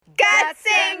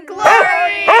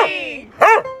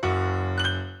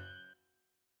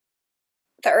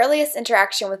earliest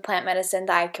interaction with plant medicine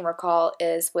that I can recall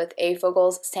is with A.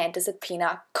 Fogel's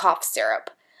Santasipina cough syrup.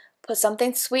 Put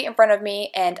something sweet in front of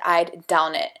me and I'd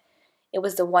down it. It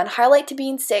was the one highlight to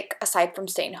being sick aside from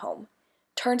staying home.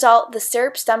 Turns out the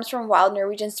syrup stems from wild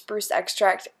Norwegian spruce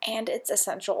extract and its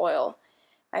essential oil.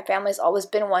 My family's always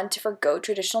been one to forgo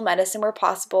traditional medicine where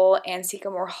possible and seek a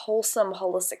more wholesome,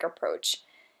 holistic approach.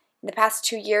 In the past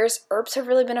 2 years, herbs have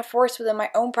really been a force within my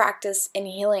own practice in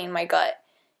healing my gut.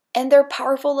 And they're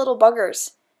powerful little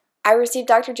buggers. I received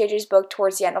Dr. JJ's book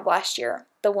towards the end of last year,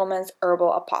 The Woman's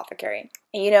Herbal Apothecary.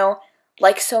 And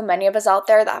like so many of us out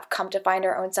there that have come to find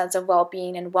our own sense of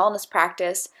well-being and wellness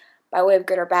practice, by way of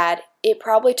good or bad, it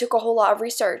probably took a whole lot of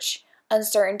research,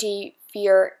 uncertainty,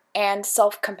 fear, and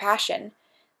self-compassion.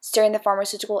 Staring the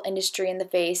pharmaceutical industry in the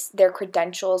face, their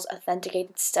credentials,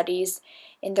 authenticated studies,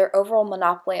 and their overall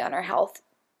monopoly on our health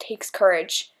takes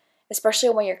courage, especially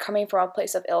when you're coming from a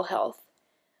place of ill health.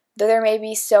 Though there may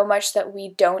be so much that we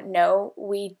don't know,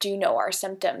 we do know our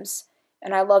symptoms.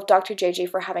 And I love Dr. JJ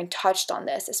for having touched on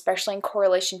this, especially in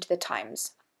correlation to the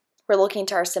times. We're looking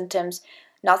to our symptoms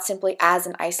not simply as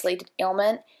an isolated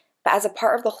ailment, but as a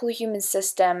part of the whole human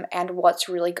system and what's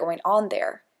really going on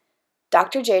there.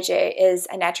 Dr. JJ is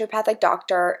a naturopathic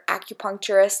doctor,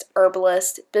 acupuncturist,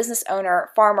 herbalist, business owner,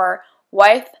 farmer,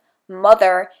 wife,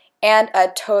 mother, and a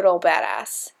total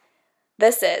badass.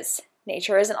 This is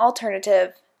Nature is an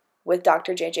Alternative with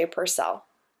Dr. JJ Purcell.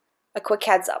 A quick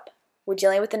heads up, we're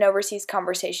dealing with an overseas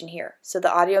conversation here, so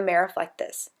the audio may reflect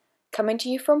this. Coming to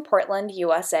you from Portland,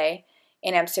 USA,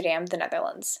 and Amsterdam, the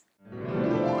Netherlands.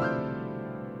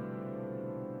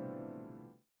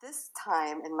 This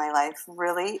time in my life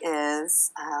really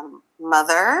is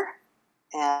mother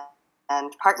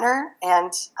and partner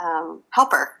and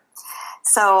helper.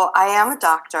 So I am a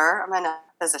doctor, I'm a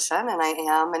physician, and I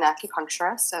am an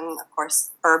acupuncturist, and of course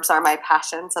herbs are my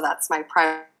passion, so that's my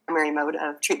primary mode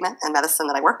of treatment and medicine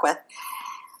that I work with.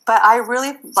 But I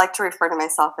really like to refer to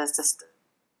myself as just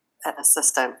an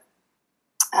assistant.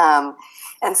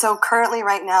 And so currently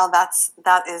right now that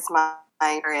is my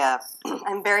area.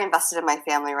 I'm very invested in my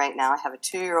family right now. I have a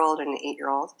 2-year-old and an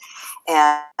 8-year-old,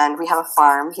 and we have a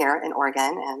farm here in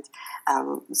Oregon,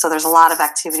 and so there's a lot of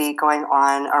activity going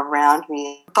on around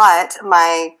me. But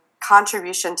my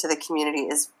contribution to the community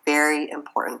is very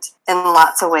important. In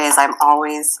lots of ways, I'm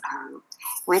always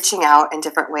reaching out in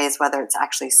different ways, whether it's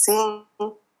actually seeing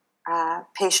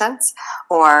patients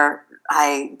or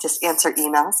I just answer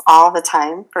emails all the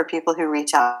time for people who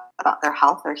reach out about their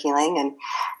health or healing. And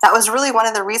that was really one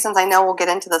of the reasons, I know we'll get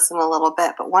into this in a little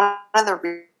bit, but one of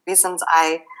the reasons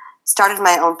I started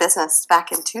my own business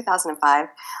back in 2005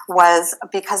 was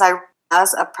because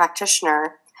as a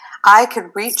practitioner, I could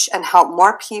reach and help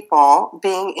more people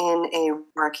being in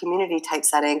a community type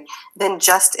setting than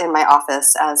just in my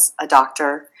office as a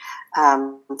doctor.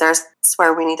 There's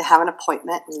where we need to have an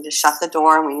appointment, we need to shut the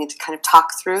door, and we need to kind of talk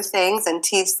through things and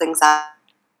tease things out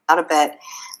a bit.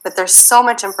 But there's so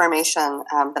much information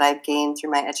that I've gained through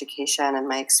my education and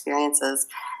my experiences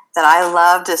that I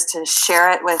love just to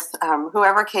share it with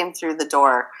whoever came through the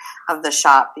door of the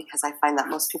shop, because I find that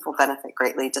most people benefit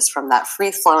greatly just from that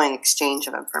free-flowing exchange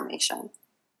of information.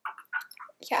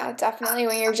 Yeah, definitely.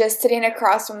 When you're just sitting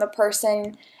across from the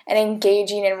person and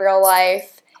engaging in real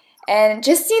life and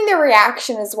just seeing their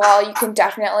reaction as well, you can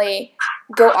definitely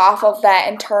go off of that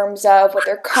in terms of what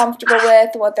they're comfortable with,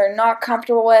 what they're not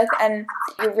comfortable with, and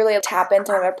you really tap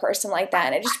into another person like that.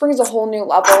 And it just brings a whole new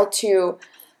level to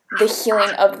the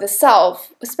healing of the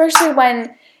self, especially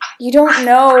when you don't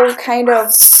know kind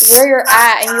of where you're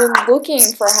at and you're looking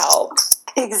for help.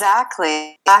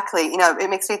 Exactly. It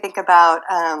makes me think about,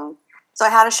 so I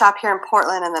had a shop here in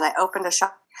Portland, and then I opened a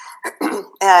shop,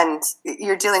 and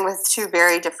you're dealing with two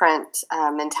very different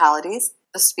mentalities, so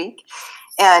to speak.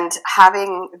 And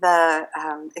having the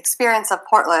experience of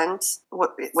Portland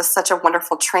was such a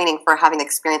wonderful training for having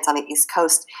experience on the East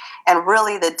Coast and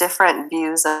really the different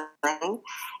views of things.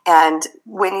 And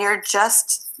when you're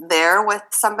just there with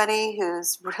somebody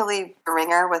who's really a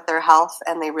ringer with their health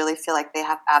and they really feel like they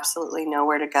have absolutely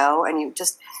nowhere to go, and you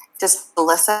just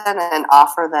listen and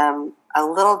offer them a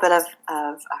little bit of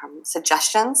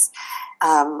suggestions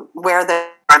where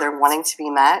they're wanting to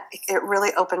be met, it really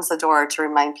opens the door to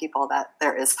remind people that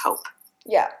there is hope.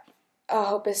 Yeah.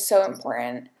 Hope is so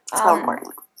important. So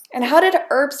important. And how did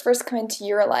herbs first come into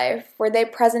your life? Were they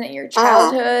present in your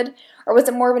childhood? Or was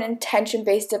it more of an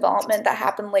intention-based development that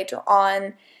happened later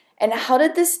on? And how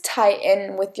did this tie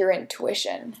in with your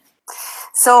intuition?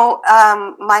 So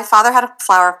my father had a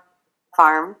flower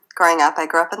farm growing up. I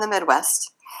grew up in the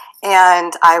Midwest.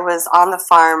 And I was on the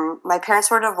farm. My parents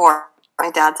were divorced, My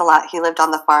dad's a lot. He lived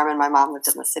on the farm and my mom lived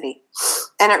in the city.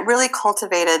 And it really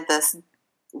cultivated this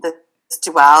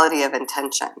duality of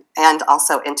intention and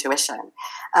also intuition.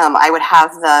 I would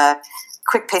have the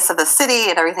quick pace of the city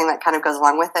and everything that kind of goes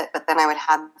along with it, but then I would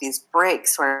have these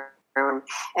breaks where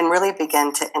and really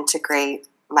begin to integrate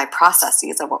my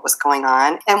processes of what was going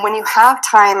on. And when you have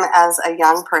time as a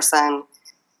young person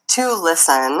to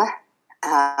listen,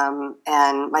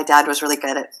 and my dad was really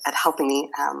good at helping me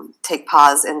take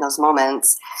pause in those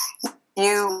moments,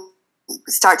 you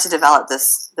start to develop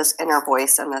this inner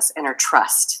voice and this inner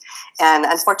trust. And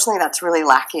unfortunately, that's really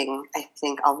lacking, I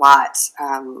think, a lot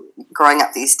growing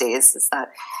up these days, is that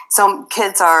some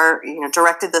kids are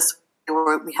directed this way.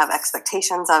 We have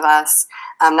expectations of us,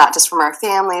 not just from our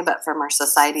family, but from our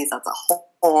societies as a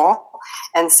whole.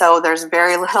 And so there's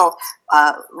very little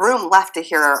room left to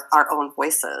hear our own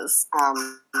voices,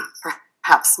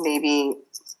 perhaps maybe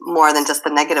more than just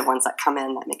the negative ones that come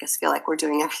in that make us feel like we're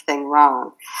doing everything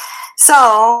wrong.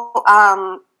 So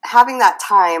having that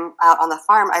time out on the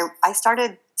farm, I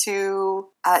started to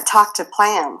talk to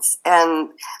plants and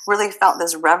really felt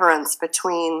this reverence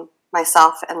between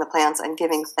myself and the plants and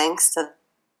giving thanks to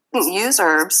use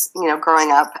herbs,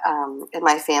 growing up in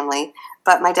my family.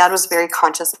 But my dad was very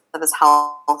conscious of his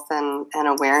health and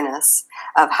awareness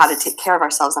of how to take care of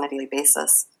ourselves on a daily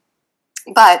basis.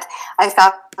 But I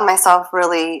found myself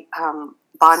really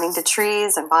bonding to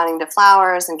trees and bonding to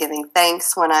flowers and giving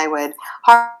thanks when I would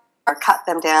or cut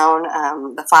them down,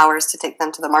 the flowers, to take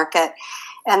them to the market.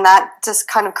 And that just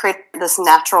kind of created this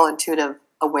natural intuitive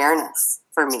awareness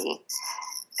for me.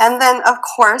 And then, of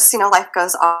course, life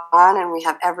goes on and we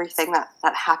have everything that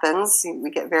happens.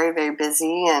 We get very, very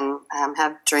busy and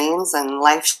have dreams, and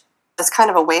life is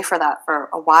kind of a way for that for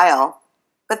a while.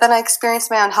 But then I experienced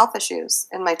my own health issues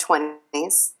in my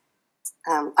 20s.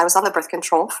 I was on the birth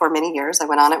control for many years. I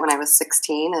went on it when I was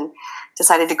 16 and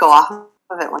decided to go off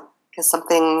of it because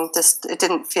something it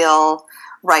didn't feel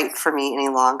right for me any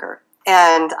longer.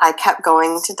 And I kept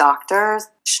going to doctors,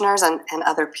 practitioners, and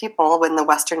other people in the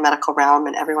Western medical realm,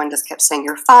 and everyone just kept saying,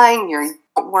 "You're fine,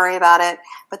 don't worry about it."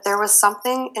 But there was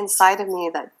something inside of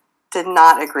me that did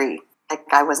not agree. Like,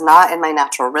 I was not in my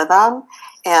natural rhythm,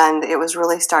 and it was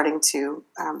really starting to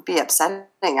be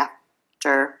upsetting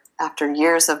after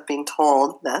years of being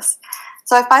told this.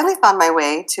 So I finally found my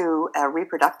way to a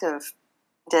reproductive,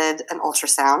 did an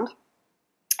ultrasound,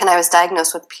 and I was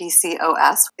diagnosed with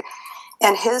PCOS.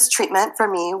 And his treatment for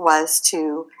me was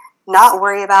to not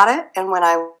worry about it, and when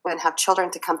I would have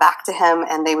children, to come back to him,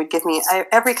 and they would give me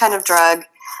every kind of drug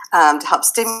to help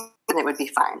stimulate, and it would be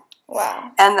fine.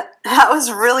 Wow. And that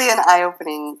was really an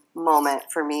eye-opening moment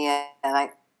for me. And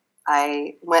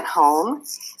I went home,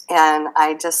 and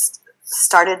I just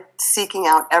started seeking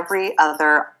out every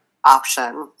other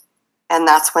option. And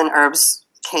that's when herbs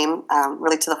came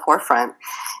really to the forefront.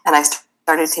 And I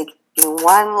started taking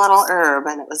one little herb,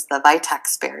 and it was the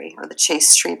vitex berry, or the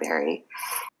chaste tree berry.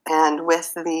 And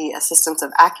with the assistance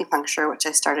of acupuncture, which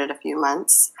I started a few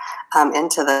months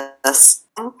into this,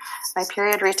 my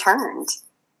period returned.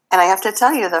 And I have to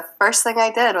tell you, the first thing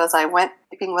I did was I went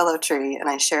weeping willow tree, and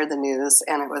I shared the news,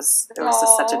 and it was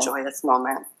just such a joyous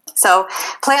moment. So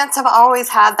plants have always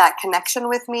had that connection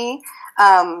with me.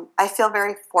 I feel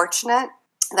very fortunate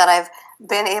that I've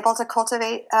been able to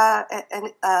cultivate a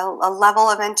level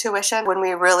of intuition. When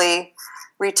we really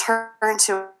return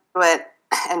to it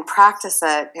and practice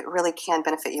it, it really can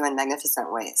benefit you in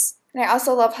magnificent ways. And I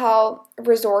also love how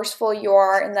resourceful you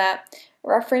are in that,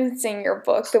 referencing your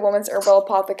book, The Woman's Herbal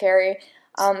Apothecary.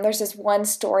 There's this one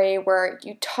story where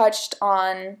you touched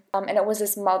on, and it was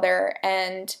this mother,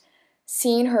 and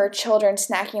seeing her children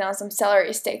snacking on some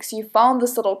celery sticks, you found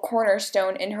this little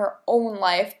cornerstone in her own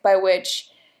life by which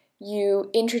you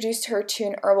introduced her to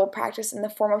an herbal practice in the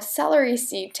form of celery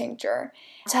seed tincture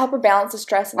to help her balance the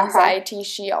stress and anxiety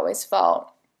she always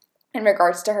felt in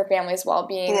regards to her family's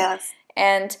well-being. Yes.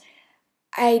 And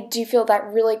I do feel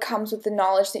that really comes with the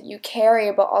knowledge that you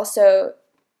carry, but also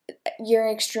you're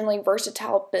an extremely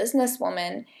versatile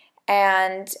businesswoman.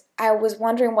 And I was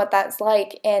wondering what that's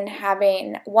like in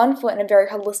having one foot in a very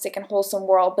holistic and wholesome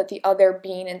world, but the other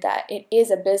being in that it is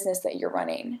a business that you're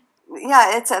running.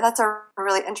 Yeah, that's a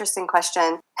really interesting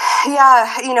question.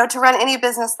 Yeah, to run any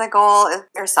business, the goal is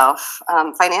yourself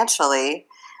financially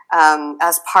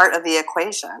as part of the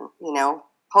equation.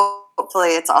 Hopefully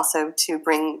it's also to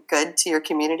bring good to your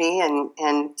community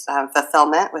and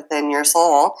fulfillment within your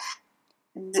soul.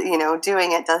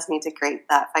 Doing it does need to create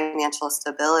that financial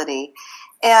stability.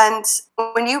 And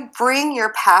when you bring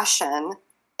your passion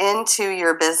into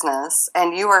your business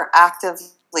and you are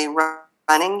actively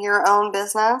running your own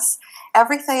business,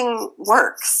 everything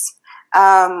works.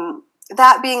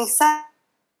 that being said,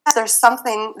 there's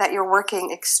something that you're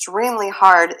working extremely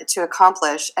hard to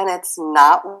accomplish and it's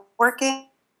not working,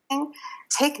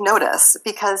 take notice,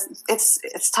 because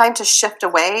it's time to shift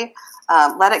away,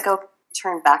 let it go,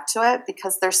 turn back to it,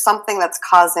 because there's something that's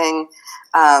causing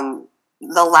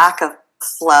the lack of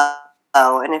flow.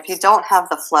 And if you don't have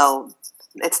the flow,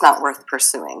 it's not worth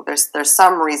pursuing. There's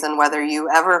some reason, whether you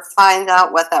ever find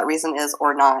out what that reason is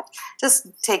or not. Just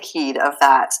take heed of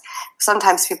that.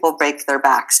 Sometimes people break their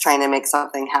backs trying to make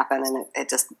something happen, and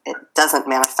it doesn't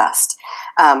manifest.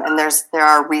 And there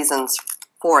are reasons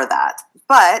for that.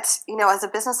 But as a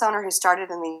business owner who started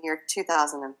in the year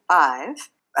 2005,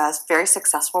 a very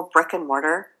successful brick and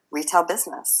mortar retail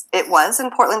business. It was,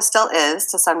 and Portland still is,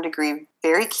 to some degree,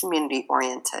 very community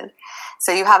oriented.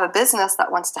 So you have a business that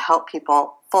wants to help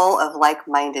people, full of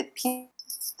like-minded people.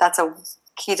 That's a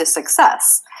key to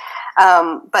success.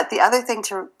 But the other thing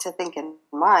to think in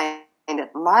mind,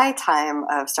 at my time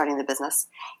of starting the business,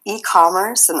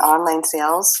 e-commerce and online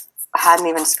sales hadn't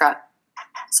even scratched.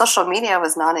 Social media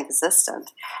was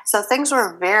non-existent. So things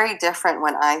were very different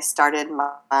when I started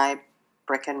my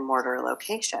brick and mortar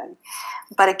location.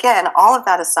 But again, all of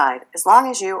that aside, as long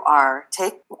as you are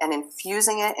taking and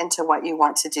infusing it into what you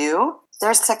want to do,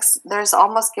 there's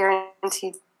almost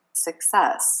guaranteed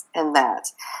success in that.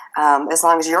 As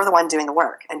long as you're the one doing the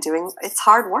work and it's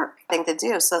hard work thing to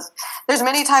do. So there's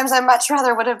many times I much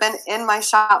rather would have been in my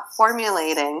shop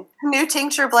formulating a new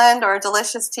tincture blend or a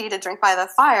delicious tea to drink by the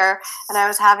fire, and I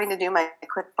was having to do my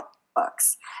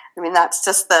QuickBooks. I mean, that's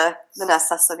just the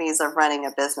necessities of running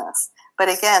a business. But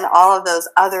again, all of those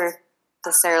other,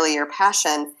 necessarily your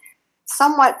passion,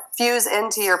 somewhat fuse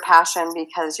into your passion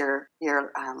because you're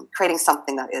creating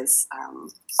something that is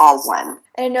all one.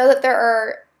 And I know that there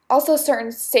are also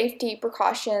certain safety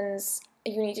precautions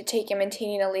you need to take in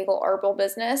maintaining a legal herbal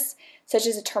business, such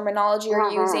as the terminology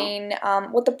you're using,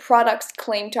 what the products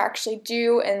claim to actually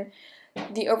do, and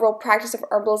the overall practice of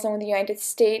herbalism in the United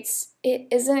States. It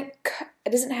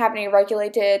doesn't have any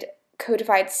regulated,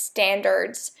 codified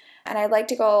standards, and I'd like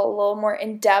to go a little more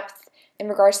in depth in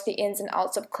regards to the ins and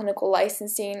outs of clinical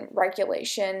licensing,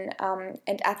 regulation,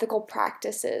 and ethical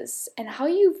practices, and how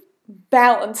you've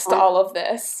balanced all of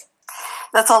this.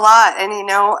 That's a lot, and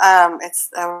it's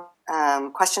a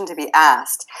question to be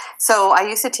asked. So I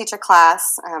used to teach a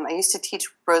class. I used to teach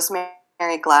Rosemary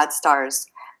Gladstar's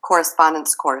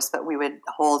correspondence course, but we would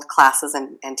hold classes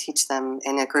and teach them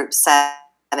in a group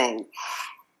setting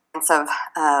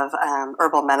of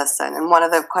herbal medicine. And one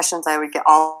of the questions I would get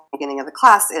all at the beginning of the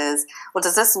class is, well,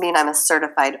 does this mean I'm a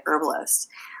certified herbalist?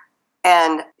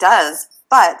 And does,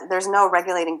 but there's no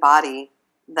regulating body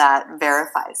that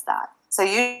verifies that. So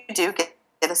you do get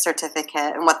a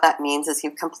certificate, and what that means is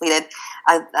you've completed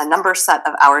a number set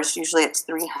of hours. Usually it's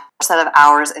 3 set of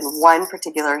hours in one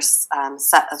particular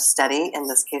set of study, in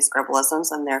this case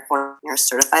herbalisms, and therefore you're a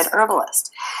certified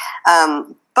herbalist.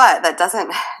 But that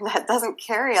doesn't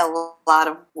carry a lot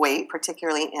of weight,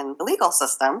 particularly in the legal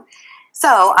system.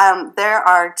 So there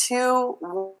are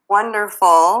 2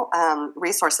 wonderful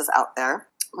resources out there.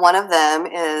 One of them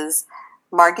is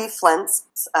Margie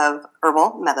Flint's of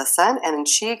Herbal Medicine, and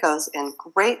she goes in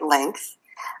great length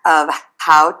of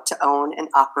how to own and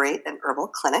operate an herbal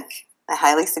clinic. I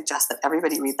highly suggest that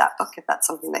everybody read that book if that's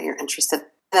something that you're interested in.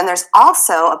 And then there's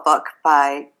also a book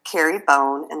by Carrie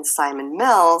Bone and Simon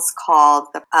Mills called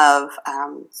I've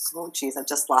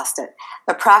just lost it.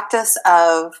 The Practice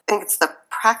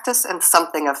and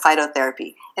something of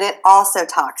Phytotherapy. And it also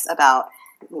talks about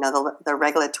the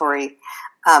regulatory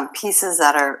pieces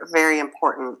that are very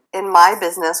important. In my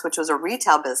business, which was a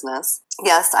retail business,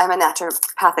 yes, I'm a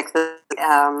naturopathic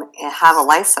and have a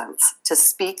license to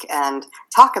speak and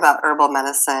talk about herbal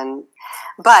medicine.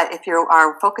 But if you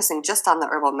are focusing just on the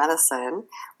herbal medicine,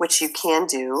 which you can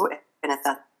do, and if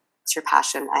that's your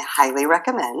passion, I highly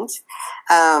recommend,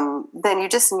 then you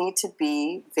just need to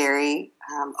be very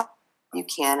you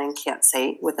can and can't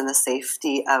say within the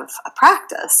safety of a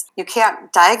practice. You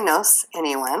can't diagnose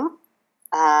anyone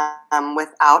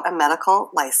without a medical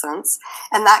license,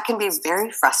 and that can be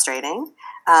very frustrating.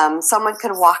 Someone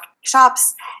could walk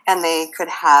shops and they could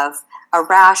have a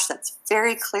rash that's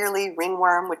very clearly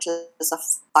ringworm, which is a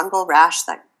fungal rash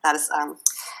that is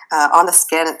on the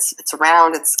skin. It's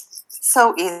round. It's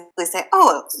so easily say,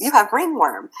 oh, you have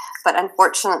ringworm. But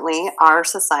unfortunately, our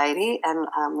society and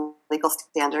legal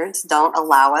standards don't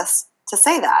allow us to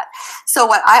say that. So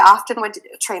what I often would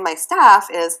train my staff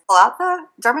is pull out the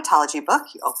dermatology book,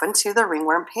 you open to the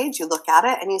ringworm page, you look at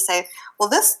it, and you say, well,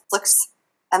 this looks,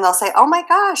 and they'll say, oh my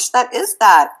gosh, that is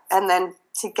that. And then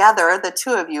together, the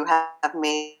 2 of you have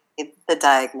made the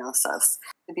diagnosis.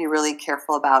 to be really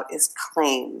careful about is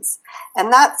claims.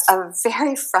 And that's a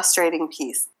very frustrating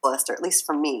piece, or at least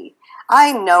for me.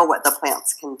 I know what the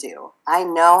plants can do. I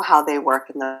know how they work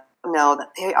and know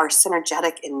that they are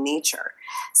synergetic in nature.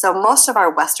 So most of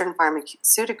our Western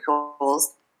pharmaceuticals,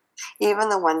 even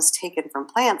the ones taken from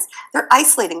plants, they're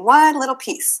isolating one little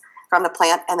piece from the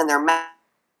plant and then they're meant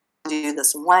to do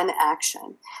this one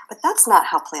action. But that's not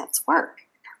how plants work.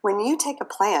 When you take a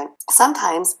plant,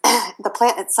 sometimes the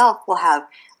plant itself will have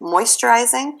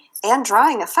moisturizing and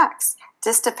drying effects,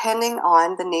 just depending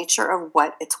on the nature of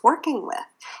what it's working with.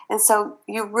 And so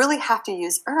you really have to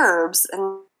use herbs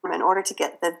in order to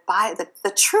get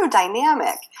the true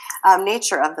dynamic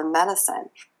nature of the medicine.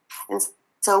 And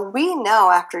so we know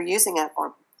after using it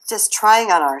or just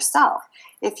trying on ourselves,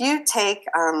 if you take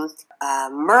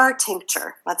myrrh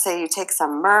tincture, let's say you take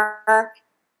some myrrh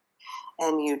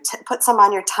and you put some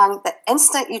on your tongue, the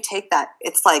instant you take that,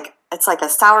 it's like a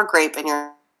sour grape and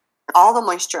you're all the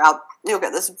moisture out, you'll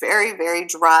get this very, very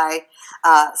dry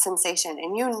sensation.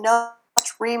 And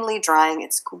extremely drying.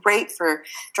 It's great for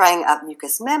drying up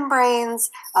mucous membranes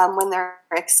when they're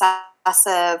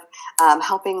excessive,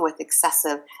 helping with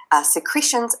excessive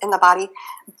secretions in the body.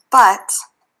 But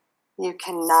you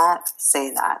cannot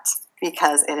say that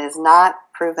because it is not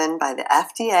proven by the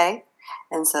FDA.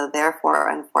 And so therefore,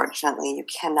 unfortunately, you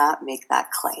cannot make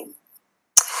that claim.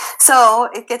 So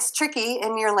it gets tricky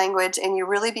in your language and you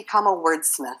really become a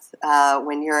wordsmith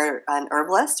when you're an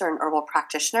herbalist or an herbal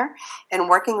practitioner and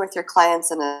working with your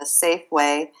clients in a safe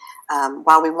way.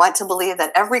 While we want to believe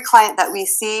that every client that we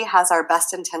see has our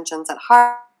best intentions at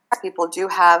heart, people do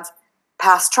have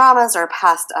past traumas or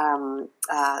past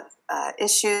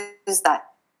issues that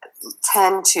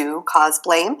tend to cause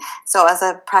blame. So as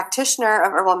a practitioner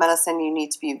of herbal medicine, you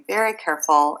need to be very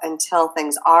careful until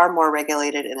things are more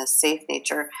regulated in a safe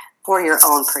nature for your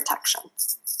own protection.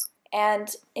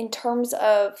 And in terms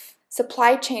of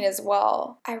supply chain as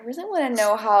well, I really want to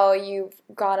know how you've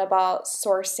gone about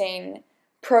sourcing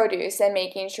produce and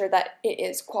making sure that it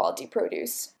is quality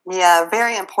produce. Yeah,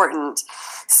 very important.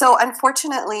 So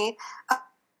unfortunately,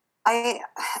 I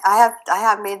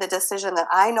have made the decision that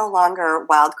I no longer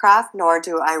wildcraft, nor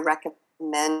do I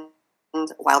recommend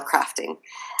wildcrafting.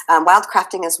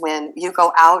 Wildcrafting is when you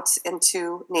go out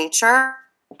into nature,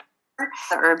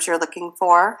 the herbs you're looking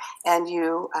for, and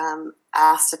you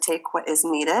ask to take what is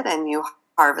needed and you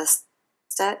harvest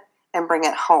it and bring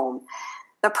it home.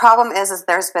 The problem is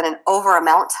there's been an over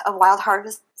amount of wild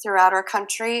harvest throughout our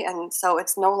country, and so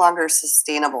it's no longer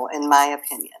sustainable, in my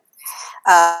opinion.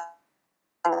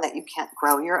 That you can't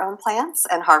grow your own plants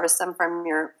and harvest them from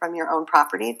your own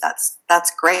property.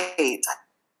 That's great.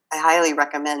 I highly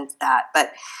recommend that.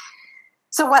 But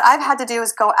so what I've had to do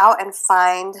is go out and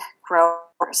find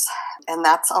growers, and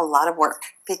that's a lot of work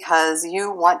because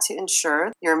you want to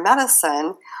ensure your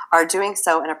medicine are doing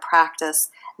so in a practice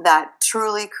that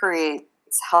truly creates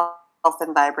health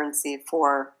and vibrancy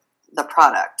for the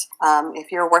product.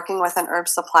 If you're working with an herb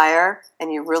supplier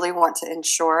and you really want to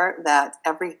ensure that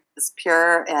everything is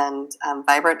pure and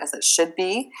vibrant as it should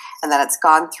be, and that it's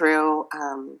gone through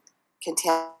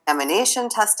contamination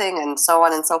testing and so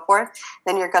on and so forth,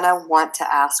 then you're going to want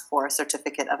to ask for a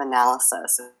certificate of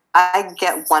analysis. I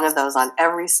get one of those on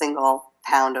every single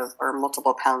pound of or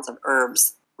multiple pounds of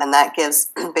herbs, and that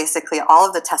gives basically all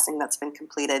of the testing that's been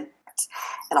completed,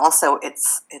 and also it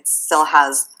still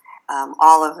has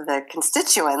all of the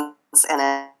constituents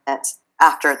in it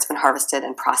after it's been harvested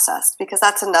and processed, because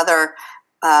that's another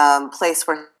place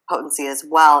where potency as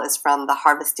well is from the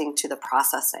harvesting to the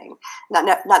processing.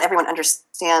 Not everyone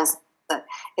understands that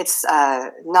it's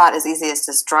not as easy as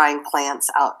just drying plants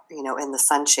out, in the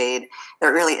sunshade.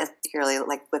 There really is, particularly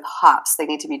like with hops, they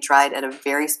need to be dried at a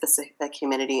very specific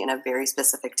humidity and a very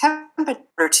specific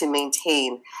temperature to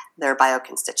maintain their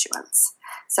bioconstituents.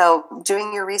 So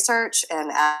doing your research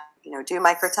and do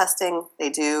microtesting. They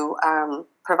do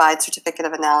provide certificate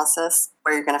of analysis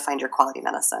where you're going to find your quality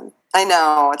medicine. I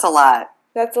know, it's a lot.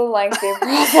 That's a lengthy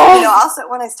process. Also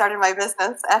when I started my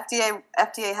business,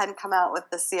 FDA hadn't come out with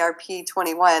the CRP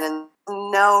 21 and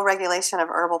no regulation of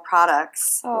herbal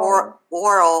products or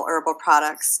oral herbal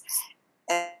products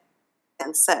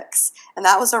and 6. And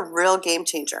that was a real game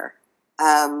changer.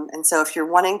 And so if you're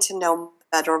wanting to know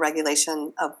federal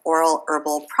regulation of oral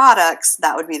herbal products,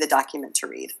 that would be the document to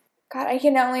read. God, I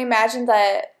can only imagine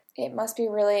that it must be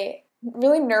really,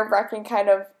 really nerve-wracking kind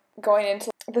of going into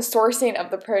the sourcing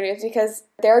of the produce, because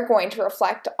they're going to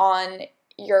reflect on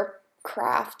your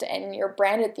craft and your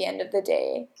brand at the end of the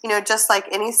day. Just like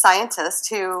any scientist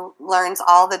who learns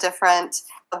all the different,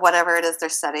 whatever it is they're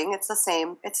studying, it's the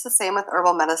same. It's the same with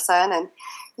herbal medicine. And,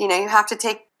 you have to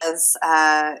take as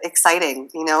exciting,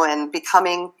 and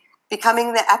becoming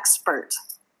the expert,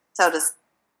 so to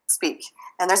speak.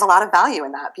 And there's a lot of value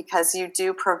in that because you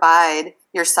do provide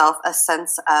yourself a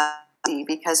sense of,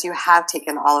 because you have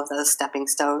taken all of those stepping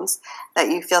stones, that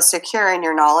you feel secure in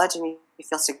your knowledge and you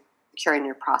feel secure in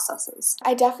your processes.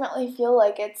 I definitely feel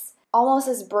like it's almost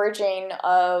this bridging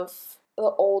of the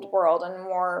old world and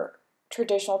more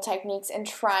traditional techniques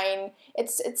and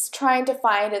it's trying to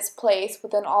find its place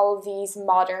within all of these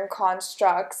modern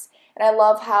constructs. And I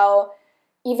love how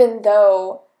even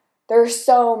though there's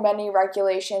so many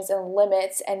regulations and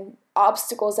limits and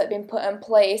obstacles that have been put in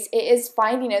place, it is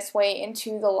finding its way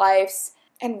into the lives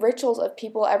and rituals of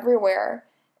people everywhere.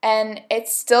 And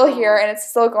it's still here and it's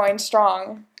still going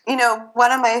strong.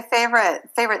 One of my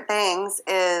favorite things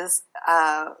is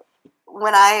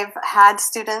when I've had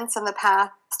students in the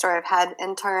past or I've had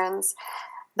interns,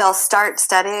 they'll start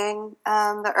studying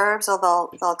the herbs, or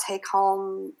they'll take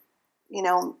home,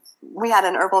 we had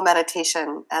an herbal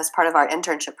meditation as part of our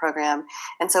internship program.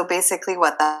 And so basically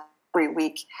every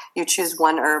week you choose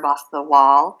one herb off the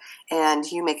wall and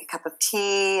you make a cup of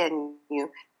tea and you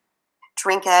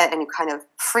drink it and you kind of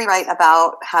free write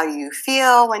about how you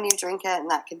feel when you drink it.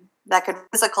 And that could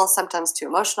physical symptoms to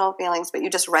emotional feelings, but you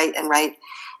just write and write.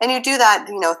 And you do that,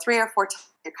 3 or 4 times.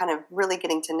 You're kind of really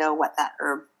getting to know what that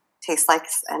herb tastes like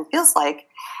and feels like.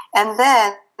 And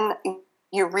then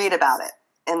you read about it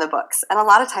in the books. And a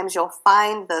lot of times you'll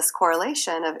find this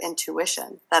correlation of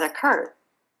intuition that occurs.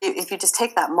 If you just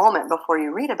take that moment before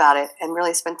you read about it and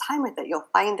really spend time with it, you'll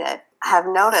find it. I have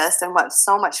noticed, and what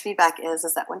so much feedback is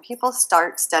that when people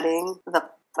start studying the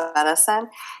medicine,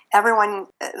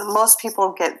 most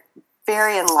people get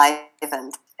very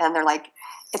enlivened, and they're like,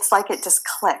 it's like it just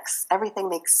clicks. Everything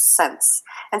makes sense.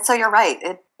 And so you're right,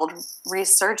 it's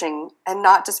resurging, and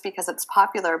not just because it's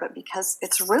popular, but because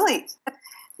it's really,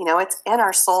 it's in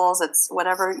our souls. It's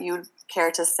whatever you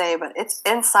care to say, but it's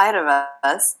inside of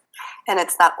us. And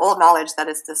it's that old knowledge that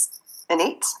is just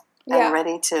innate and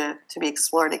ready to be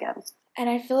explored again. And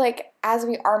I feel like as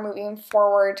we are moving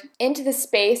forward into the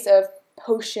space of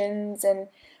potions and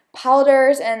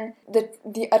powders and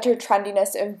the utter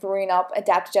trendiness of brewing up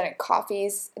adaptogenic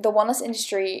coffees, the wellness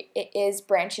industry is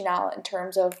branching out in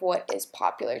terms of what is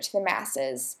popular to the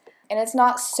masses. And it's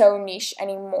not so niche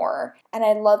anymore. And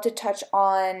I'd love to touch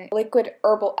on liquid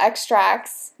herbal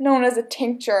extracts, known as a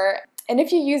tincture. And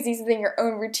if you use these within your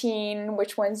own routine,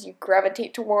 which ones you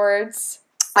gravitate towards?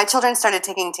 My children started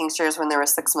taking tinctures when they were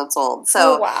 6 months old.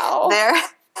 So wow.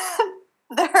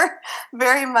 They're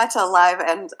very much alive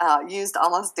and used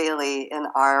almost daily in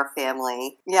our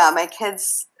family. Yeah, my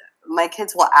kids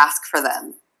will ask for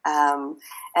them.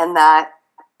 And that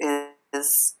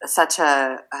is such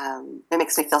it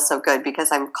makes me feel so good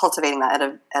because I'm cultivating that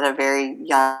at a very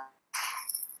young.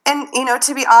 And,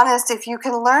 to be honest, if you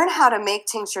can learn how to make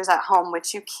tinctures at home,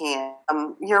 which you can,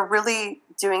 you're really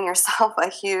doing yourself a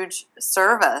huge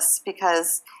service,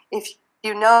 because if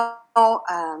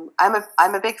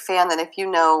I'm a big fan that if you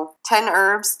know 10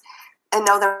 herbs and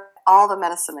know they're all the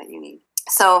medicine that you need.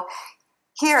 So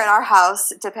here at our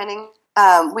house,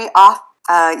 we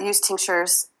often use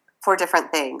tinctures for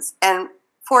different things. And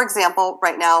for example,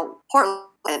 right now, Portland,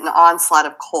 an onslaught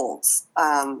of colds.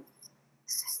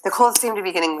 The colds seem to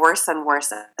be getting worse and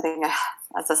worse. I think,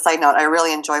 as a side note, I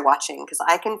really enjoy watching because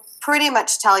I can pretty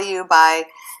much tell you by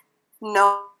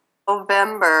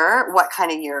November what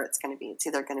kind of year it's going to be. It's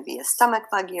either going to be a stomach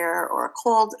bug year or a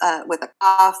cold with a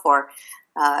cough or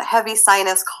heavy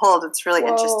sinus cold. It's really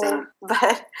interesting.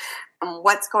 But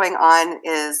what's going on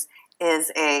is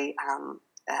a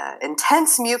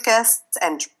intense mucus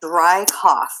and dry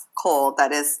cough cold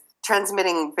that is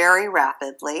transmitting very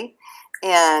rapidly.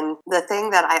 And the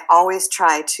thing that I always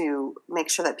try to make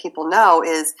sure that people know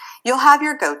is you'll have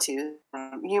your go-to.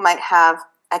 You might have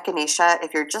echinacea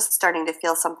if you're just starting to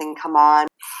feel something come on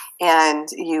and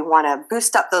you want to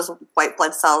boost up those white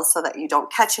blood cells so that you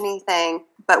don't catch anything.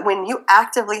 But when you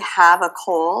actively have a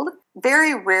cold,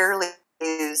 very rarely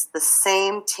use the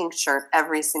same tincture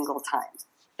every single time,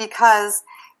 because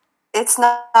it's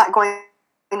not going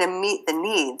to meet the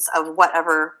needs of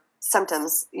whatever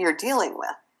symptoms you're dealing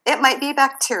with. It might be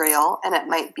bacterial and it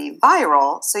might be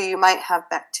viral, so you might have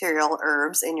bacterial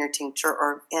herbs in your tincture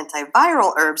or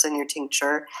antiviral herbs in your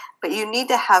tincture, but you need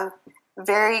to have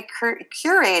very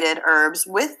curated herbs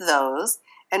with those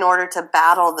in order to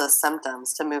battle the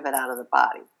symptoms, to move it out of the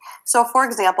body. So for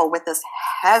example, with this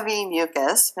heavy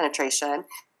mucus penetration,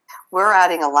 we're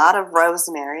adding a lot of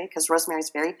rosemary because rosemary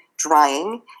is very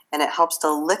drying and it helps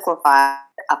to liquefy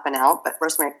up and out. But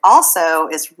rosemary also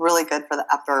is really good for the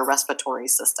upper respiratory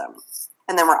system.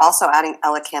 And then we're also adding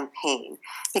elecampane,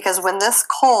 because when this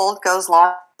cold goes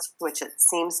long, which it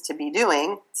seems to be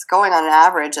doing, it's going on an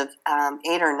average of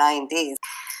 8 or 9 days.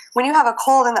 When you have a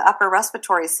cold in the upper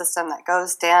respiratory system that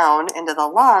goes down into the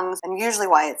lungs, and usually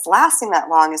why it's lasting that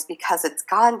long is because it's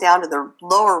gone down to the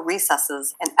lower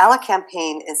recesses, and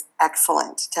elecampane is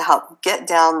excellent to help get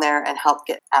down there and help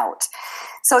get out.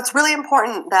 So it's really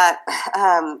important that,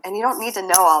 and you don't need to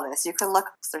know all this. You can look,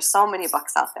 there's so many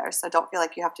books out there, so don't feel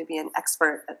like you have to be an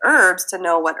expert at herbs to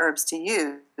know what herbs to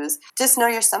use. Just know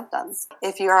your symptoms.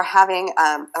 If you are having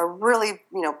a really,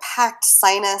 packed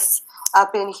sinus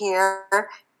up in here,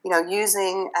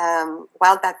 using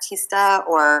wild Baptista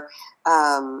or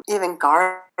even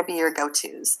Gar would be your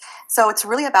go-tos. So it's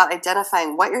really about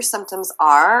identifying what your symptoms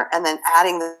are and then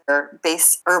adding their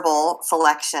base herbal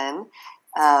selection,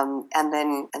 and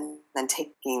then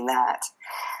taking that.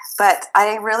 But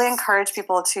I really encourage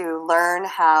people to learn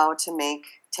how to make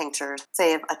tinctures.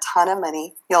 Save a ton of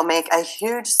money. You'll make a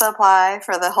huge supply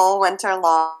for the whole winter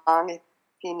long if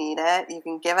you need it. You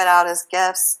can give it out as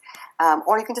gifts.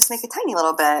 Or you can just make a tiny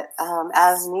little bit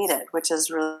as needed, which is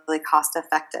really cost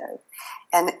effective.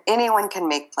 And anyone can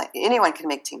make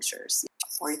tinctures,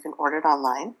 or you can order it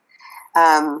online.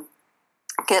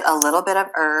 Get a little bit of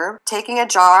herb, taking a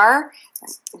jar, I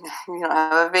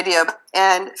have a video,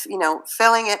 and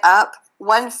filling it up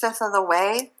 1/5 of the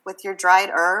way with your dried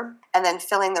herb, and then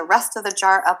filling the rest of the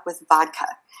jar up with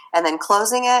vodka, and then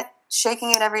closing it,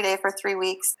 shaking it every day for 3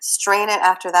 weeks, strain it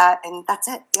after that, and that's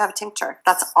it. You have a tincture.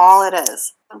 That's all it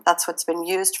is. That's what's been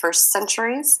used for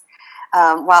centuries.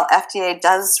 While FDA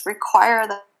does require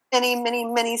the many, many,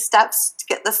 many steps to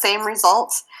get the same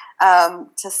results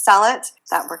to sell it,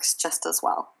 that works just as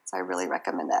well. So I really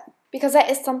recommend it. Because that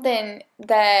is something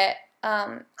that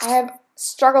I have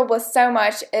struggled with so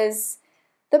much, is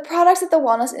the products that the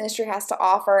wellness industry has to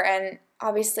offer, and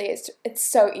obviously it's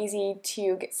so easy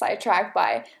to get sidetracked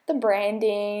by the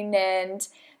branding and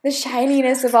the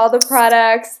shininess of all the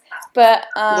products, but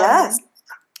yes.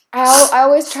 I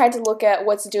always try to look at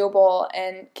what's doable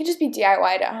and can just be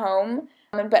DIY'd at home,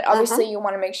 but obviously you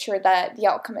want to make sure that the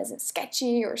outcome isn't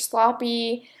sketchy or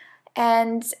sloppy,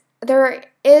 and there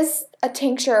is a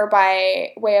tincture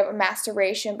by way of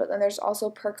maceration, but then there's also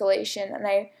percolation, and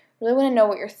I really want to know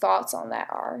what your thoughts on that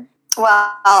are.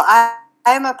 Well,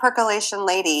 I'm a percolation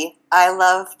lady. I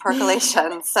love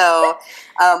percolation. So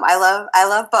I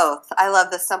love both. I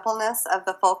love the simpleness of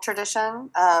the folk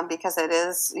tradition because it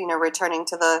is, returning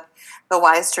to the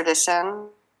wise tradition.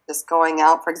 Just going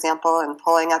out, for example, and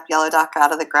pulling up yellow dock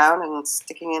out of the ground and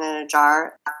sticking it in a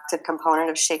jar. Active component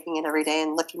of shaking it every day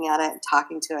and looking at it and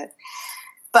talking to it.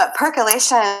 But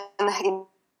percolation,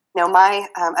 my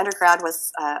undergrad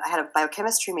was, I had a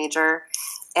biochemistry major,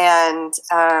 and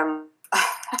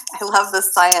I love the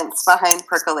science behind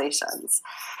percolations.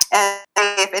 And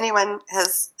if anyone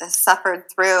has suffered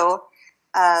through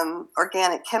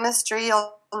organic chemistry,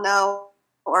 you'll know,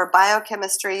 or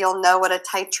biochemistry, you'll know what a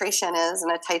titration is.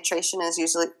 And a titration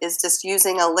is just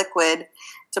using a liquid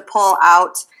to pull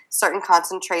out certain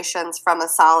concentrations from a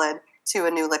solid to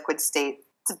a new liquid state.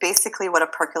 It's basically what a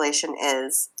percolation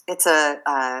is. It's a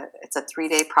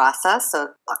 3-day process, so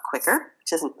a lot quicker,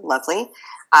 which is lovely.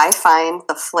 I find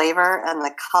the flavor and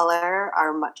the color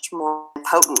are much more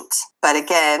potent. But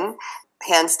again,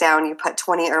 hands down, you put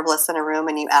 20 herbalists in a room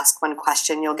and you ask one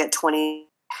question, you'll get 20.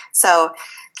 So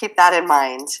keep that in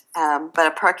mind. But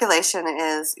a percolation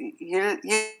is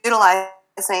utilizing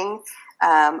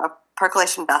a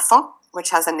percolation vessel, which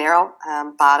has a narrow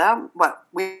bottom. What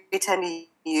we tend to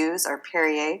use are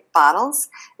Perrier bottles.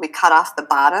 We cut off the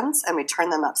bottoms and we turn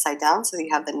them upside down so you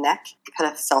have the neck. You put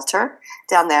a filter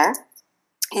down there.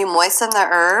 You moisten the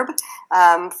herb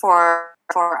for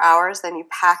 4 hours, then you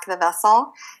pack the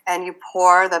vessel and you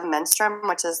pour the menstruum,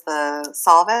 which is the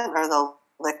solvent or the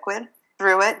liquid,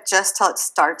 through it just till it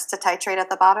starts to titrate at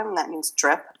the bottom. That means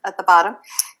drip at the bottom.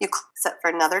 You close it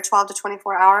for another 12 to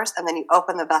 24 hours, and then you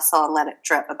open the vessel and let it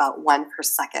drip about 1 per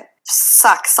second.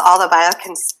 Sucks all the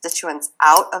bioconstituents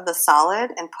out of the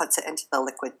solid and puts it into the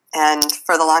liquid. And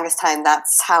for the longest time,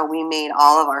 that's how we made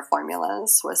all of our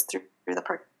formulas, was through the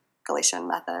percolation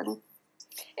method.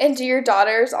 And do your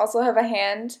daughters also have a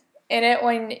hand in it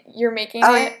when you're making it?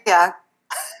 Oh, yeah.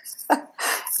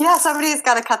 Yeah, somebody's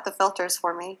got to cut the filters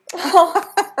for me.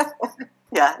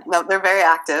 Yeah, no, they're very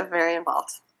active, very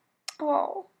involved.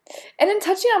 Oh. And in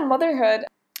touching on motherhood,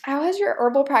 how has your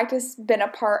herbal practice been a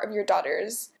part of your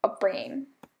daughter's upbringing?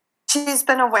 She's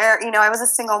been aware. I was a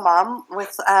single mom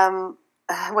with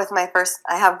my first.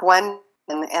 I have one,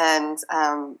 and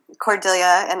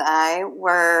Cordelia and I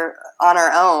were on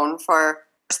our own for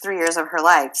the first 3 years of her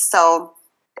life. So,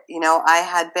 I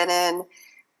had been in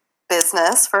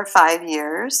business for 5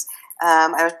 years.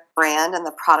 I was brand and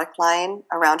the product line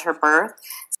around her birth.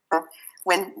 So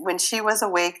when she was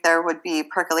awake, there would be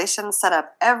percolation set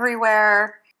up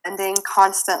everywhere, ending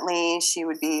constantly. She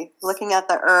would be looking at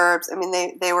the herbs. I mean,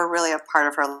 they were really a part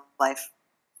of her life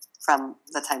from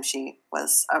the time she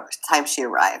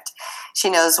arrived. She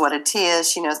knows what a tea is.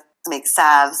 She knows to make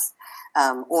salves,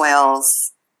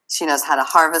 oils. She knows how to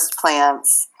harvest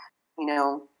plants.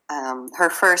 Her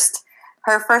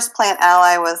first plant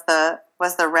ally was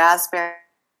the raspberry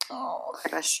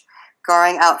bush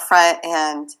growing out front,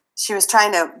 and she was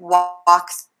trying to walk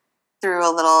through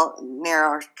a little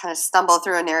narrow, kind of stumble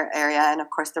through a narrow area, and of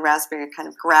course the raspberry kind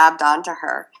of grabbed onto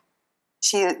her.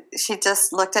 She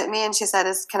just looked at me and she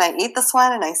said, "Can I eat this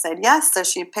one?" And I said, "Yes." So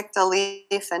she picked a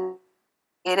leaf and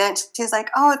ate it. She's like,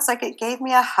 "Oh, it's like it gave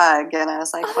me a hug." And I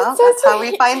was like, "Well, that's how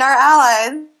we find our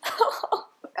allies."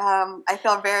 I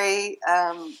feel very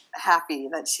happy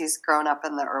that she's grown up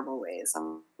in the herbal ways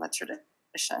and the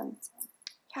tradition.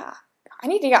 Yeah, I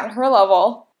need to get on her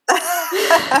level.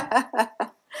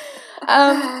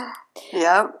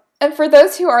 Yep. And for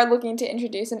those who are looking to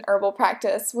introduce an herbal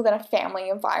practice within a family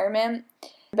environment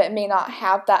but may not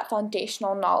have that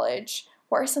foundational knowledge,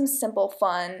 what are some simple,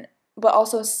 fun, but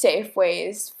also safe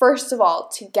ways, first of all,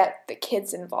 to get the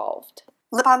kids involved?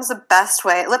 Lip balm is the best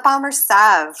way. Lip balm or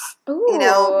salve.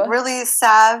 Ooh. Really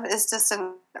salve is just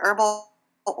an herbal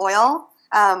oil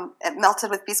melted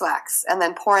with beeswax and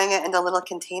then pouring it into little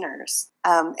containers.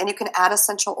 And you can add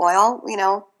essential oil,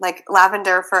 like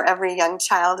lavender for every young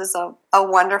child is a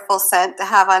wonderful scent to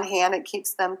have on hand. It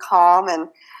keeps them calm, and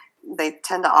they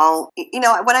tend to all,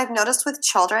 what I've noticed with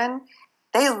children,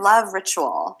 they love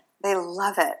ritual. They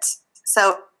love it.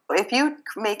 So if you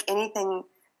make anything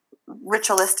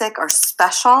ritualistic or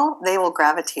special, they will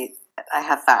gravitate, I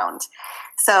have found.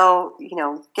 So,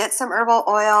 get some herbal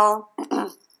oil,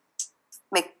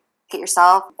 make it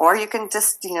yourself, or you can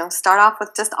just, start off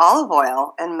with just olive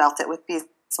oil and melt it with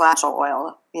beeswax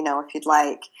oil, if you'd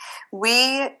like.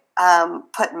 We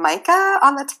put mica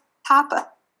on the top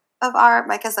of our,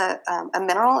 mica is a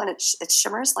mineral, and it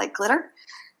shimmers like glitter.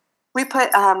 We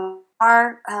put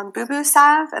our boo-boo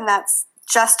salve, and that's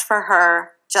just for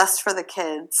her, just for the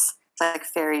kids. It's like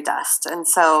fairy dust. And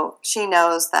so she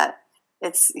knows that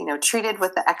it's, treated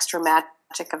with the extra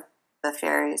magic of the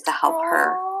fairies to help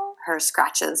her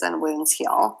scratches and wounds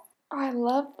heal. Oh, I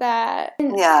love that.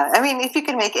 Yeah. I mean, if you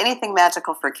can make anything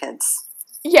magical for kids,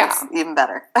 yeah, it's even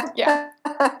better. Yeah.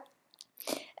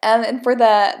 And for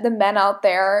the men out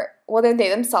there, whether they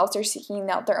themselves are seeking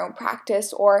out their own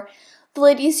practice or the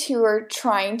ladies who are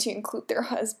trying to include their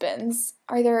husbands,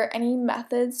 are there any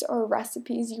methods or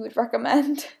recipes you would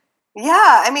recommend?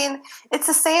 Yeah, I mean, it's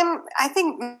the same, I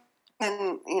think,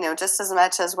 just as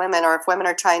much as women, or if women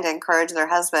are trying to encourage their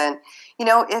husband,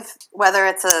 if whether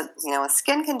it's a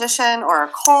skin condition or a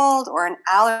cold or an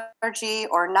allergy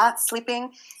or not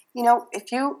sleeping,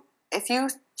 if you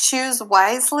choose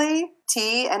wisely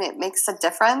tea and it makes a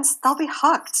difference, they'll be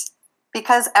hooked,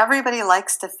 because everybody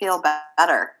likes to feel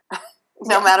better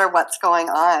no matter what's going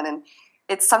on.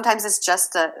 And sometimes it's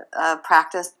just a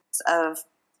practice of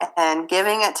and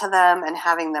giving it to them and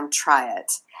having them try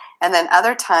it. And then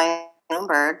other times,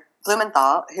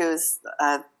 Blumenthal, who's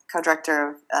a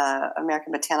co-director of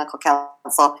American Botanical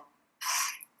Council,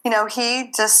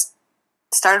 he just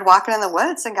started walking in the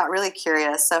woods and got really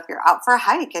curious. So if you're out for a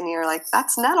hike and you're like,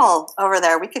 that's nettle over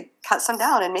there, we could cut some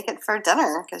down and make it for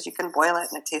dinner, because you can boil it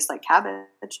and it tastes like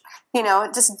cabbage.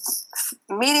 Just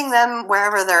meeting them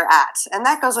wherever they're at. And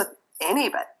that goes with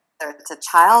anybody, whether it's a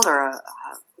child or a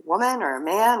woman or a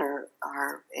man or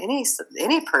any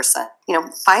person.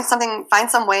 Find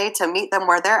some way to meet them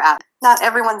where they're at. Not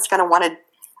everyone's going to want to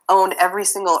own every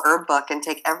single herb book and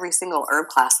take every single herb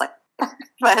class,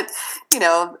 but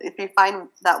if you find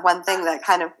that one thing that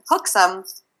kind of hooks them,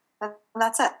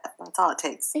 that's it. That's all it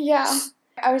takes. Yeah.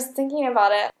 I was thinking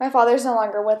about it. My father's no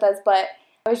longer with us, but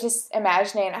I was just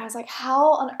imagining, I was like,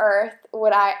 how on earth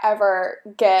would I ever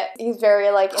he's very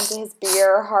into his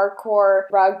beer, hardcore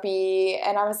rugby,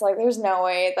 and I was like, there's no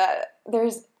way that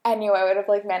there's any way I would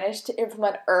have managed to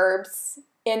implement herbs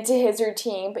into his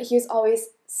routine, but he was always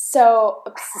so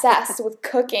obsessed with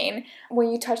cooking.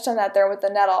 When you touched on that there with the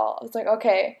nettle, I was like,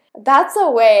 okay, that's a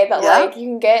way that you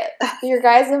can get your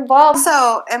guys involved.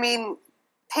 So, I mean,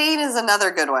 pain is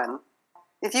another good one.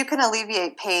 If you can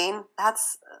alleviate pain,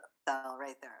 that's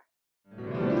right there.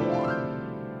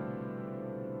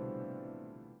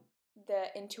 The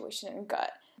intuition and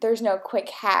gut. There's no quick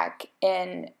hack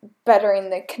in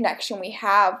bettering the connection we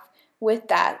have with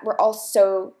that. We're all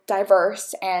so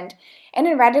diverse and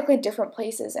in radically different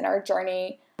places in our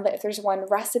journey But if there's one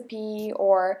recipe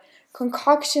or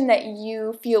concoction that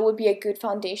you feel would be a good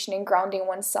foundation in grounding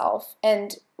oneself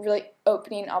and really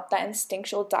opening up that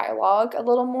instinctual dialogue a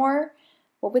little more,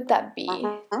 what would that be?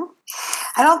 Mm-hmm.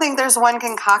 I don't think there's one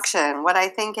concoction. What I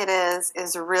think it is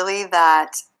really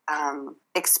that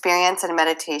experience and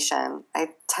meditation. I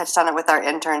touched on it with our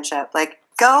internship. Like,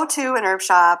 go to an herb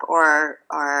shop or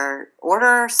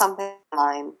order something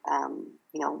online,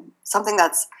 something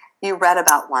that's you read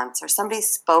about once or somebody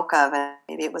spoke of, and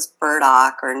maybe it was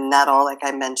burdock or nettle, like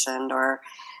I mentioned, or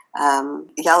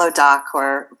yellow dock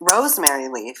or rosemary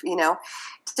leaf,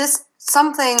 just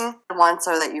something once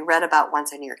or that you read about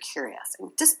once and you're curious.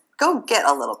 And just go get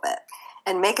a little bit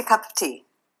and make a cup of tea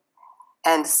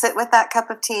and sit with that cup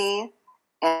of tea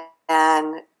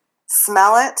and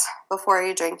smell it before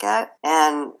you drink it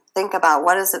and think about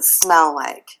what does it smell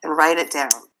like and write it down.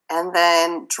 And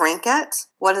then drink it.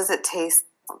 What does it taste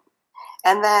like?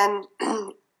 And then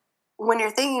when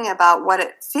you're thinking about what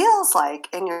it feels like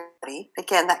in your body,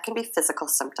 again, that can be physical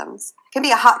symptoms. It can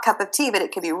be a hot cup of tea, but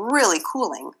it can be really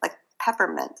cooling, like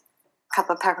peppermint. Cup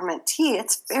of peppermint tea,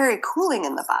 it's very cooling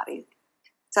in the body.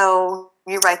 So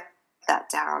you write that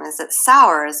down. Is it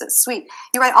sour? Is it sweet?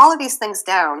 You write all of these things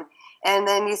down, and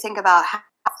then you think about how,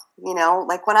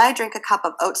 like when I drink a cup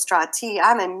of oat straw tea,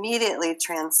 I'm immediately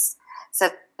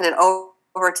transcended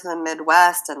over to the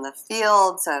Midwest and the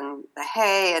fields and the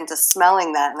hay and just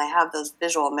smelling that, and I have those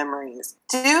visual memories.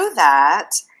 Do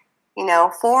that,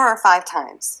 4 or 5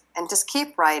 times, and just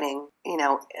keep writing,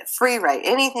 free write,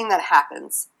 anything that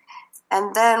happens.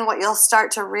 And then what you'll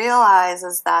start to realize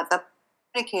is that the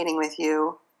communicating with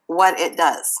you what it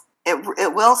does.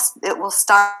 It will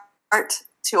start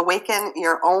to awaken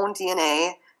your own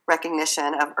DNA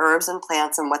recognition of herbs and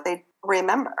plants and what they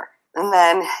remember. And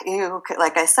then you,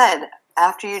 like I said,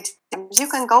 after you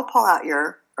can go pull out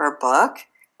your herb book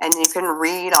and you can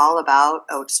read all about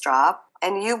oat straw,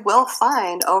 and you will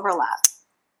find overlap.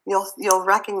 You'll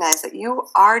recognize that you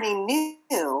already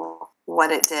knew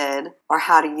what it did or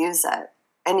how to use it.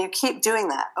 And you keep doing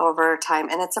that over time.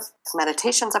 And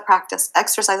meditation's a practice,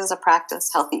 exercise is a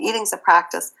practice, healthy eating's a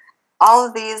practice. All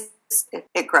of these,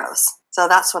 it grows. So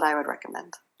that's what I would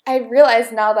recommend. I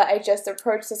realize now that I just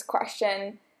approached this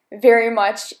question very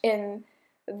much in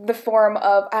the form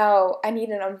of, I need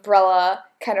an umbrella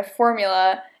kind of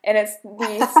formula, and it's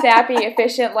the snappy,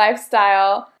 efficient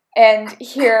lifestyle. And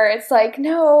here it's like,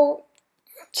 no,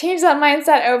 change that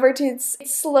mindset over to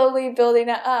slowly building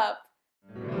it up.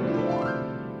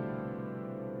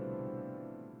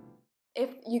 If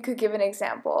you could give an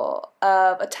example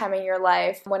of a time in your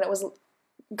life when it was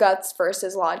guts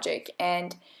versus logic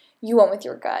and you went with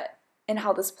your gut and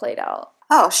how this played out.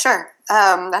 Oh, sure.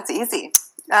 That's easy.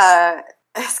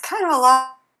 It's kind of a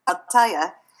lot, I'll tell you.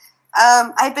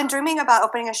 I'd been dreaming about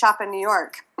opening a shop in New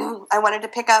York. I wanted to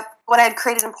pick up what I had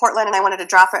created in Portland, and I wanted to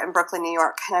drop it in Brooklyn, New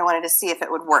York, and I wanted to see if it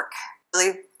would work. I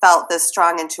really felt this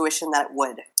strong intuition that it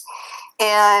would.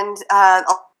 And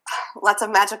lots of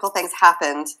magical things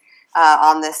happened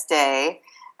on this day.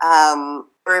 I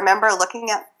remember looking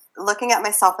at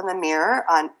myself in the mirror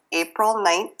on April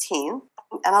 19th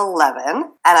and 11,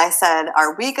 and I said,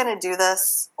 are we going to do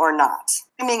this or not?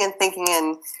 Dreaming and thinking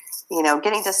and,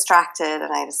 getting distracted,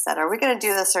 and I just said, are we going to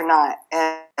do this or not?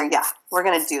 And yeah, we're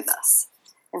going to do this.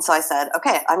 And so I said,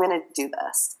 okay, I'm going to do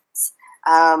this.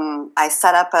 I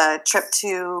set up a trip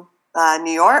to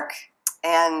New York,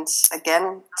 and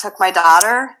again, took my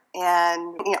daughter,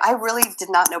 and I really did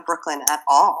not know Brooklyn at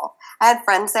all. I had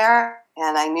friends there,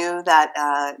 and I knew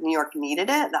that New York needed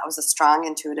it. That was a strong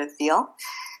intuitive feel.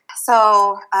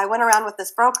 So I went around with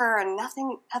this broker, and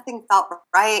nothing felt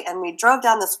right. And we drove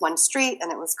down this one street,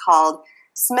 and it was called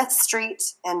Smith Street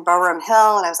in Boerum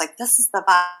Hill. And I was like, this is the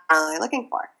vibe I'm really looking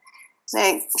for.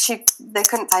 They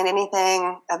couldn't find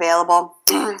anything available.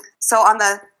 So on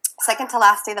the second to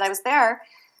last day that I was there,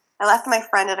 I left my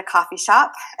friend at a coffee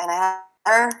shop, and I had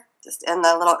her just in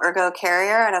the little ergo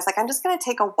carrier. And I was like, I'm just going to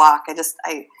take a walk. I just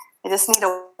need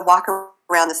to walk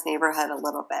around this neighborhood a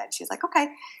little bit. She's like, okay.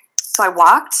 So I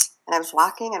walked, and I was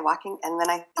walking, and then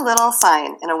I saw a little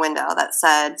sign in a window that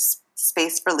said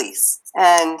space for lease.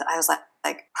 And I was like,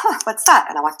 what's that?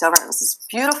 And I walked over, and it was this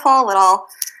beautiful little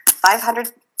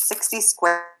 560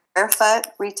 square foot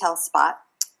retail spot.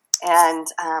 And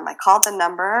I called the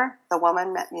number. The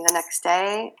woman met me the next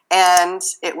day, and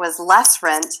it was less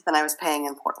rent than I was paying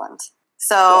in Portland.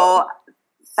 So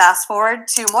fast forward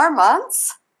 2 more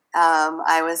months.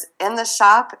 I was in the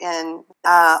shop in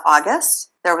August.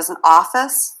 There was an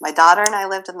office. My daughter and I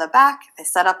lived in the back. I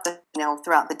set up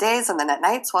throughout the days and then at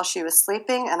nights while she was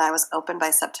sleeping, and I was open by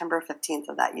September 15th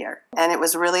of that year. And it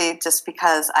was really just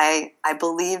because I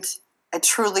believed I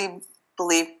truly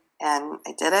believe, and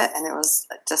I did it, and it was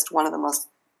just one of the most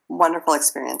wonderful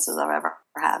experiences I've ever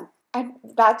had.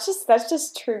 That's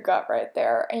just true gut right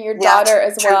there, and your daughter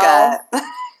as true well. Gut.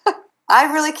 I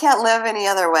really can't live any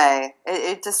other way.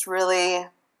 It just really.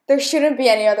 There shouldn't be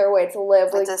any other way to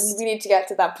live. Like, we need to get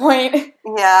to that point.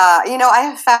 Yeah, I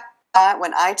have found that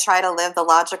when I try to live the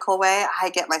logical way, I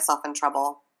get myself in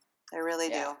trouble. I really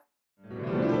do.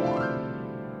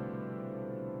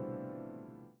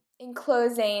 In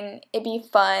closing, it'd be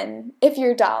fun, if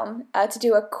you're down, to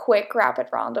do a quick rapid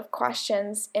round of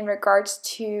questions in regards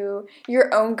to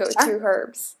your own go-to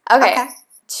herbs. Okay.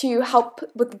 To help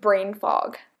with brain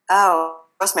fog. Oh,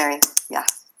 rosemary. Yeah.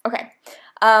 Okay.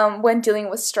 When dealing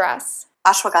with stress.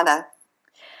 Ashwagandha.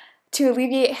 To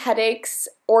alleviate headaches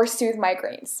or soothe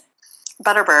migraines.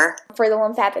 Butterbur. For the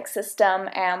lymphatic system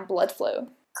and blood flow.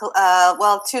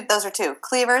 Those are two.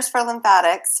 Cleavers for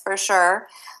lymphatics, for sure.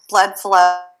 Blood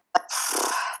flow.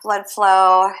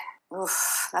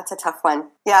 Oof, that's a tough one.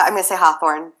 Yeah, I'm going to say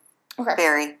hawthorn. Okay.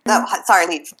 Berry. No, sorry,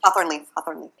 leaf. Hawthorn leaf.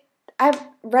 I've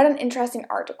read an interesting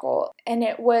article, and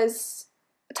it was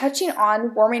touching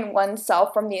on warming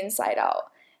oneself from the inside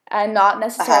out, and not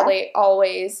necessarily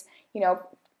always,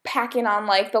 packing on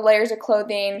like the layers of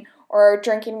clothing or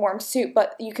drinking warm soup,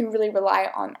 but you can really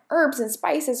rely on herbs and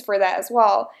spices for that as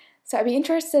well. So I'd be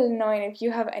interested in knowing if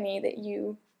you have any that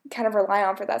you kind of rely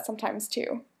on for that sometimes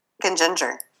too. And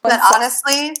ginger. But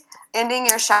honestly, ending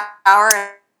your shower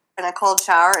in a cold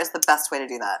shower is the best way to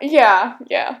do that. Yeah.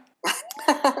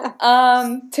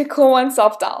 To cool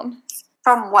oneself down.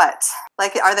 From what?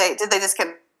 Like, did they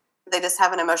just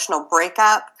have an emotional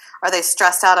breakup? Are they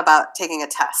stressed out about taking a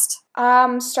test?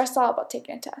 Stressed out about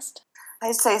taking a test.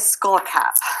 I'd say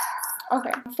skullcap.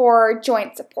 Okay. For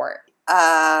joint support.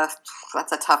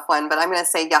 That's a tough one, but I'm going to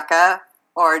say yucca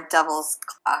or devil's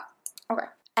claw. Okay.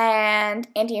 And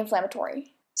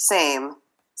anti-inflammatory. Same.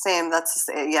 That's,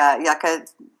 yucca,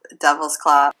 devil's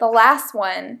claw. The last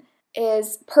one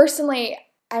is, personally,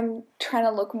 I'm trying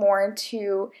to look more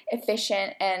into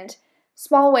efficient and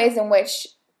small ways in which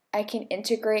I can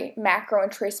integrate macro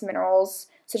and trace minerals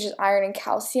such as iron and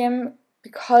calcium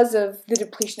because of the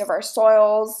depletion of our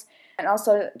soils, and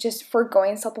also just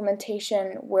foregoing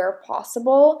supplementation where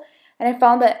possible. And I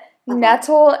found that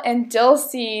nettle and dill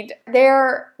seed,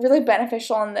 they're really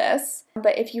beneficial in this.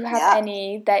 But if you have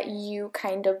any that you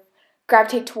kind of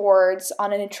gravitate towards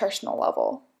on a nutritional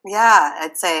level. Yeah,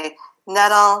 I'd say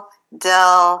nettle,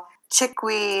 dill,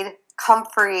 chickweed,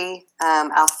 comfrey,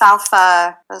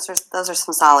 alfalfa. Those are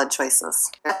some solid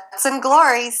choices. That's in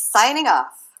glory, signing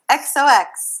off.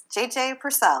 XOX, JJ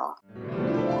Purcell.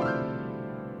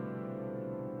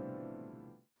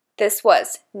 This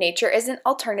was Nature Isn't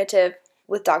Alternative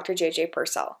with Dr. JJ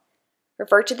Purcell.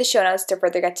 Refer to the show notes to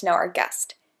further get to know our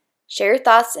guest. Share your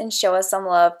thoughts and show us some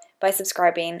love by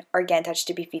subscribing or get in touch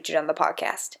to be featured on the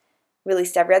podcast.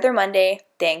 Released every other Monday.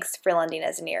 Thanks for lending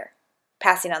us an ear.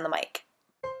 Passing on the mic.